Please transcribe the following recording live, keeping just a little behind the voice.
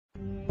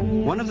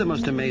One of the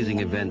most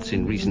amazing events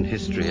in recent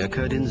history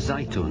occurred in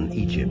Zaytun,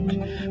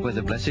 Egypt, where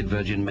the Blessed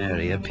Virgin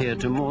Mary appeared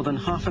to more than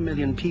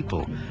 500,000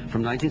 people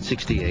from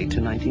 1968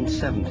 to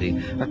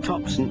 1970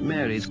 atop St.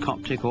 Mary's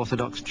Coptic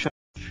Orthodox Church.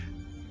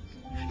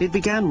 It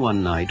began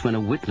one night when a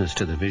witness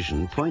to the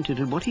vision pointed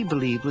at what he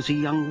believed was a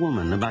young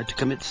woman about to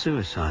commit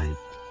suicide.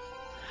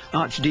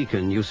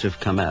 Archdeacon Yusuf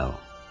Kamel.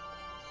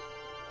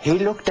 He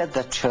looked at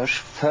the church.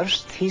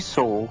 First he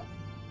saw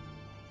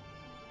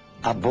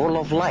a ball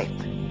of light.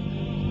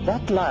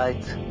 That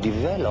light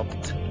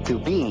developed to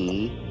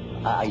be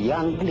a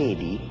young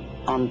lady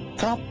on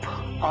top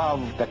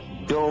of the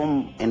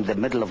dome in the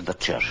middle of the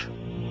church.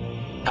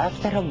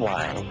 After a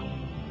while,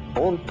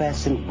 all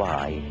passing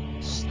by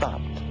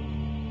stopped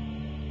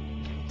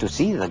to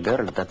see the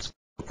girl that's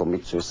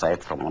commit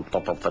suicide from on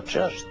top of the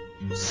church.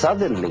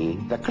 Suddenly,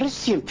 the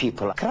Christian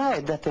people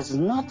cried, "That is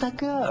not a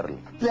girl,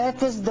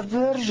 that is the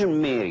Virgin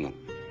Mary."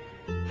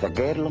 The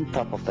girl on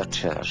top of the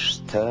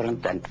church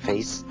turned and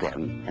faced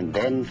them, and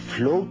then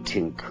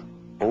floating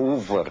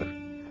over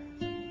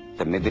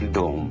the middle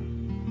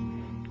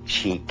dome,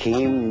 she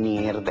came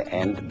near the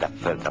end,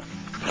 the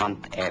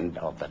front end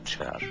of the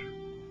church,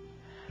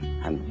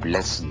 and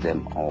blessed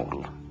them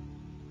all.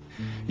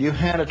 You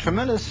had a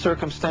tremendous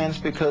circumstance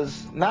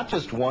because not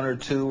just 1 or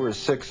 2 or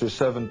 6 or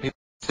 7 people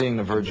seeing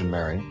the Virgin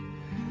Mary,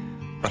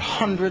 but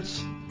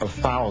hundreds of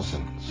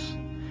thousands,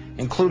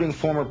 including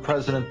former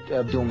President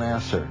Abdul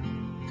Nasser,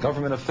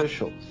 government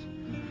officials,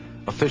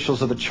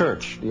 officials of the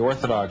church, the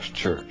Orthodox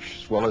Church,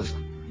 as well as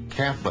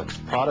Catholics,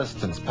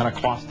 Protestants,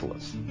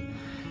 Pentecostalists.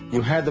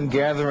 You had them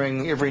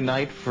gathering every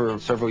night for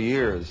several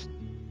years.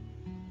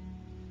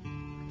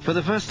 For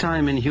the first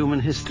time in human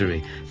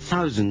history,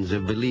 thousands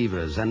of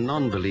believers and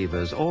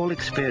non-believers all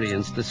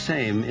experienced the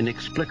same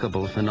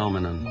inexplicable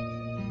phenomenon.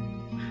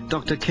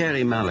 Dr.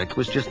 Carey Malik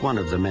was just one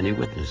of the many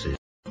witnesses.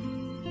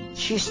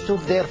 She stood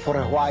there for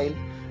a while,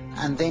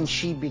 and then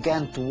she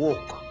began to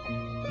walk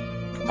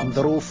on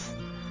the roof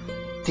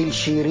till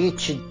she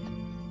reached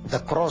the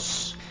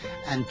cross,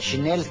 and she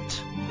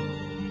knelt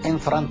in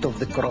front of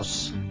the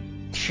cross.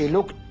 She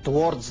looked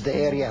towards the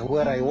area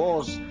where I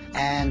was,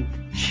 and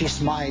she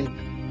smiled.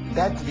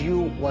 That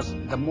view was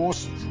the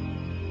most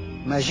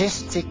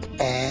majestic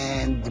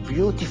and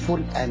beautiful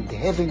and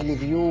heavenly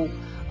view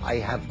I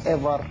have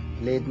ever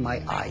laid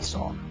my eyes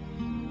on.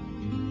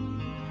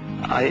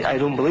 I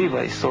don't believe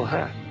I saw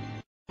her,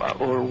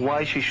 or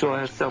why she showed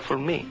herself for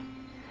me.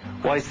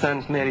 Why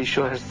Saint Mary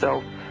show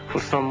herself for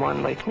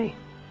someone like me?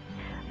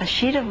 A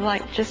sheet of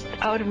light just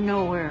out of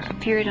nowhere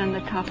appeared on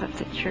the top of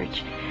the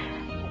church.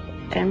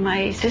 And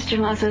my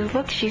sister-in-law says,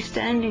 "Look, she's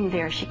standing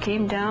there." She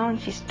came down,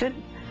 she stood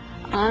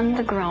on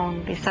the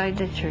ground beside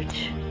the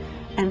church.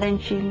 And then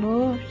she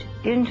moved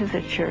into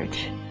the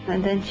church,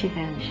 and then she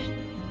vanished.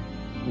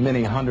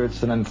 Many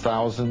hundreds and then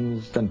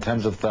thousands, then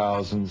tens of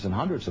thousands and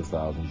hundreds of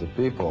thousands of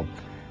people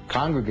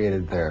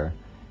congregated there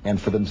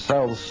and for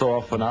themselves saw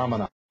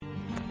phenomena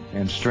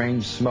and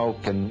strange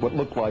smoke and what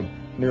looked like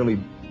nearly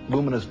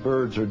luminous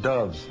birds or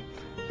doves.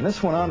 And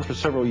this went on for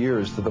several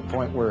years to the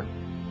point where,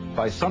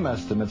 by some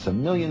estimates,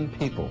 1 million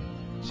people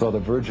saw the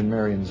Virgin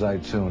Mary in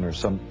Zaytun or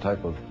some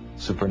type of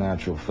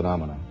supernatural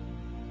phenomena.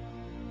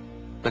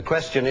 The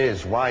question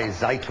is, why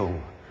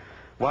Zaytun?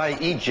 Why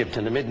Egypt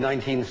in the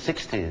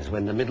mid-1960s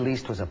when the Middle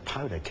East was a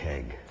powder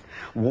keg?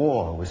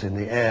 War was in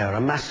the air,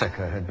 a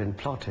massacre had been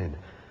plotted.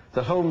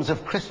 The homes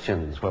of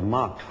Christians were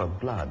marked for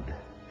blood.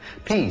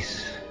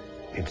 Peace,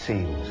 it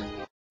seems,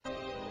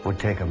 would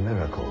take a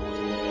miracle.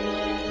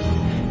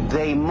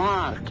 They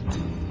marked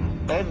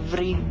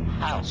every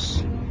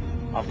house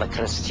of the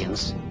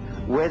Christians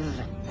with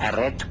a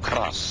red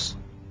cross,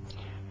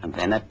 and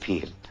then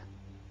appeared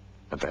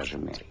the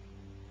Virgin Mary.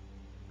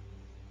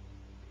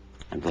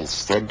 And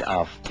instead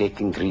of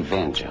taking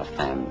revenge of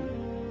them,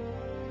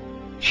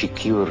 she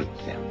cured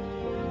them,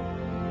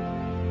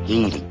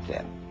 healed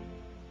them,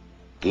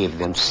 gave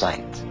them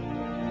sight.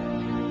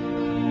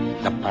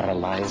 The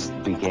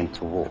paralyzed began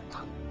to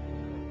walk.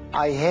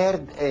 I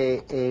heard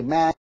a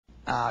man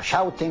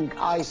shouting,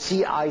 "I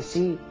see, I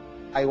see."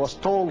 I was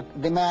told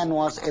the man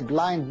was a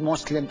blind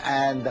Muslim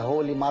and the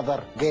Holy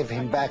Mother gave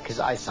him back his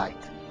eyesight.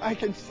 I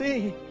can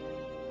see.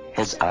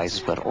 His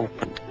eyes were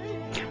opened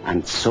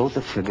and saw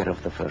the figure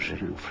of the Virgin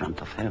in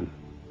front of him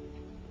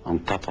on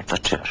top of the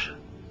church.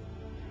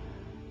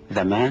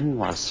 The man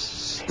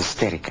was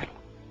hysterical.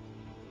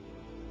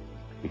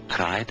 He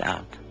cried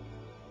out.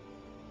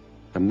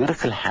 The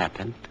miracle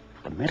happened.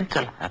 The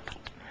miracle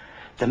happened.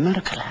 The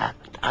miracle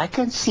happened. I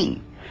can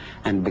see.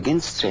 And began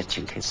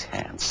stretching his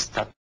hands,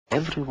 touched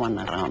everyone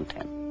around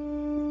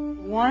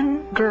him.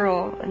 One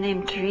girl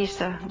named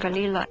Teresa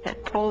Galila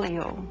had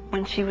polio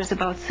when she was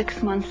about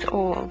 6 months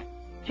old.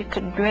 She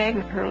could drag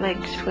her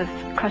legs with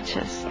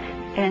crutches,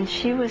 and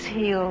she was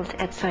healed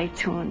at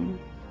Zaytun.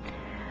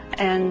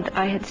 And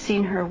I had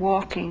seen her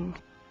walking.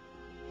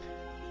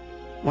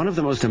 One of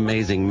the most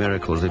amazing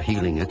miracles of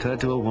healing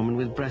occurred to a woman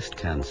with breast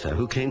cancer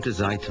who came to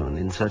Zaytun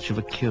in search of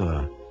a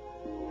cure.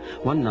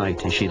 One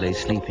night, as she lay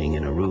sleeping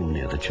in a room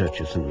near the Church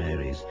of St.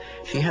 Mary's,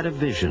 she had a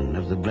vision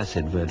of the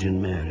Blessed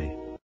Virgin Mary.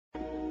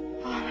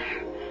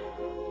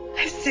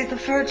 see the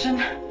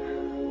Virgin.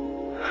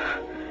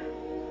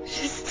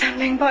 She's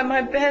standing by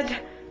my bed.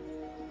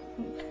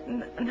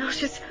 Now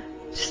she's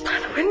by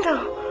the window.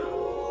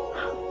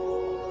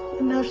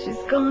 And now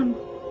she's gone.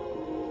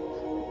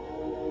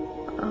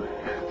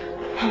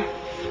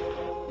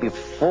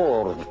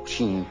 Before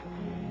she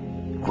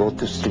go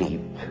to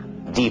sleep,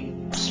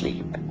 deep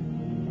sleep,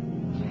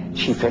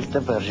 she felt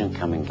the Virgin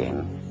coming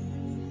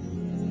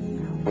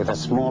in with a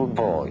small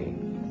boy.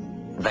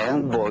 The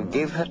young boy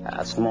gave her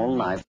a small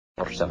knife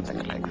or something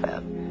like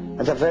that. And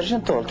the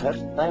Virgin told her,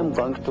 I am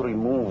going to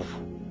remove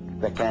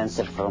the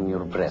cancer from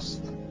your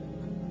breast.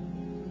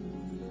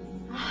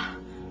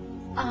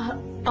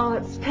 Oh,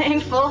 it's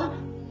painful.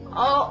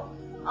 I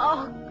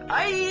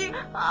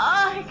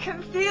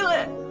can feel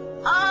it.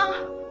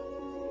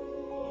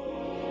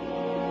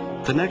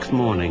 The next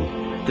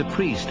morning, the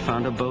priest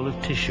found a bowl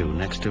of tissue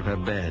next to her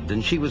bed,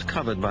 and she was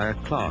covered by a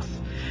cloth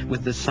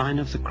with the sign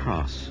of the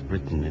cross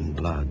written in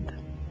blood.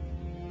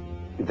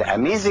 The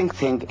amazing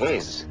thing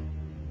is,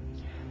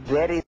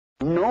 there is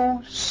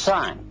no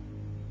sign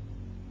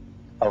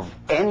of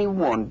any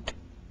wound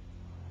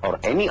or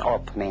any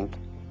opening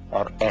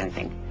or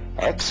anything.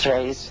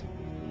 X-rays,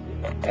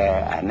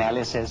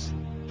 analysis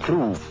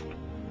prove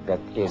that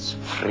is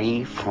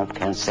free from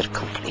cancer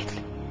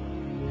completely.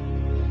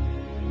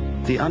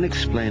 The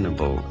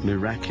unexplainable,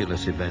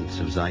 miraculous events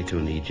of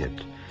Zaytun,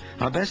 Egypt,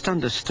 are best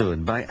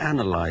understood by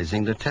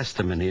analyzing the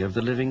testimony of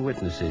the living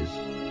witnesses.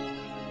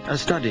 A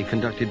study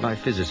conducted by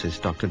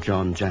physicist Dr.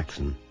 John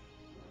Jackson.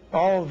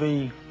 All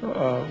the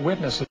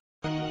witnesses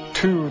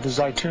to the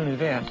Zaytun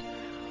event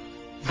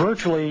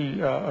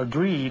virtually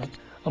agreed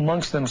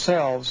amongst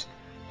themselves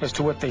as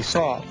to what they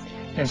saw.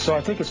 And so I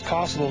think it's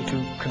possible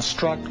to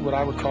construct what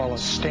I would call a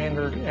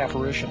standard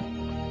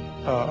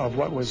apparition of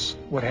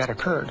what had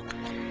occurred.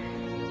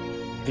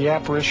 The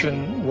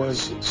apparition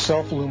was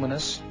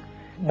self-luminous.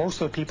 Most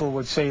of the people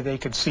would say they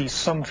could see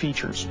some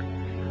features.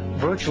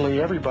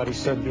 Virtually everybody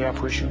said the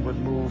apparition would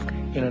move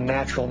in a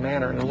natural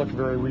manner and it looked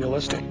very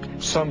realistic.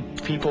 Some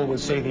people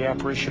would say the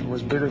apparition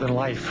was bigger than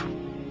life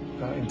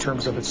in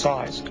terms of its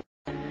size.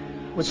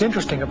 What's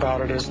interesting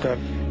about it is that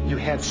you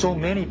had so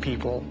many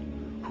people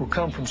who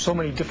come from so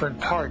many different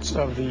parts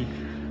of the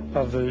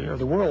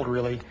world,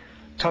 really,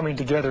 coming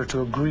together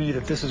to agree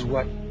that this is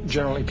what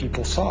generally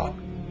people saw.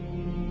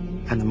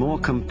 And more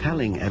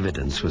compelling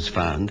evidence was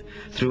found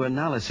through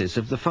analysis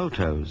of the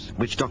photos,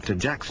 which Dr.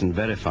 Jackson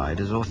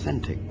verified as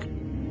authentic.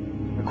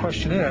 The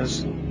question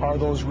is, are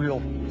those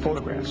real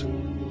photographs?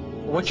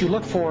 What you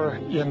look for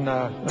in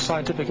a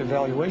scientific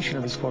evaluation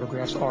of these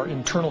photographs are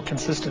internal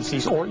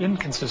consistencies or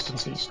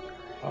inconsistencies.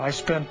 I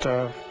spent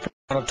a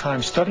lot of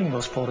time studying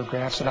those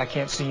photographs and I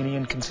can't see any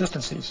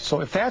inconsistencies.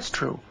 So if that's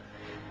true,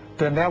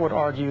 then that would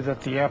argue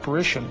that the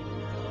apparition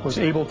was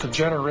able to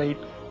generate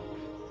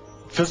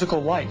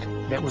physical light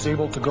that was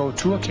able to go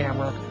to a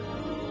camera,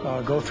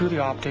 go through the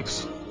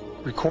optics,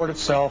 record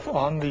itself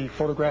on the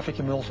photographic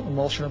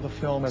emulsion of the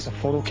film as a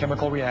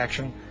photochemical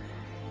reaction,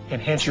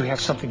 and hence you have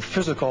something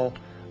physical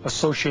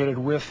associated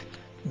with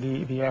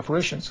the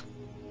apparitions.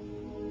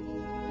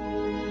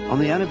 On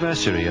the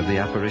anniversary of the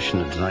apparition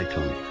at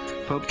Zaytun,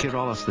 Pope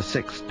Kyrillos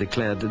VI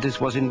declared that this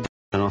was indeed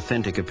an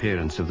authentic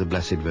appearance of the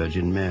Blessed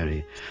Virgin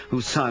Mary,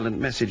 whose silent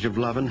message of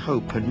love and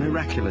hope had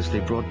miraculously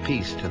brought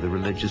peace to the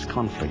religious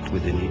conflict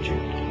within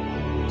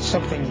Egypt.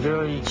 Something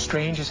very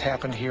strange has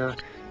happened here,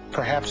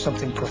 perhaps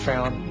something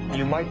profound.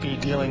 You might be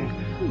dealing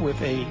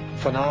with a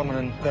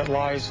phenomenon that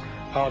lies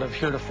out of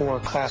heretofore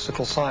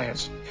classical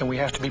science, and we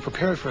have to be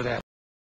prepared for that.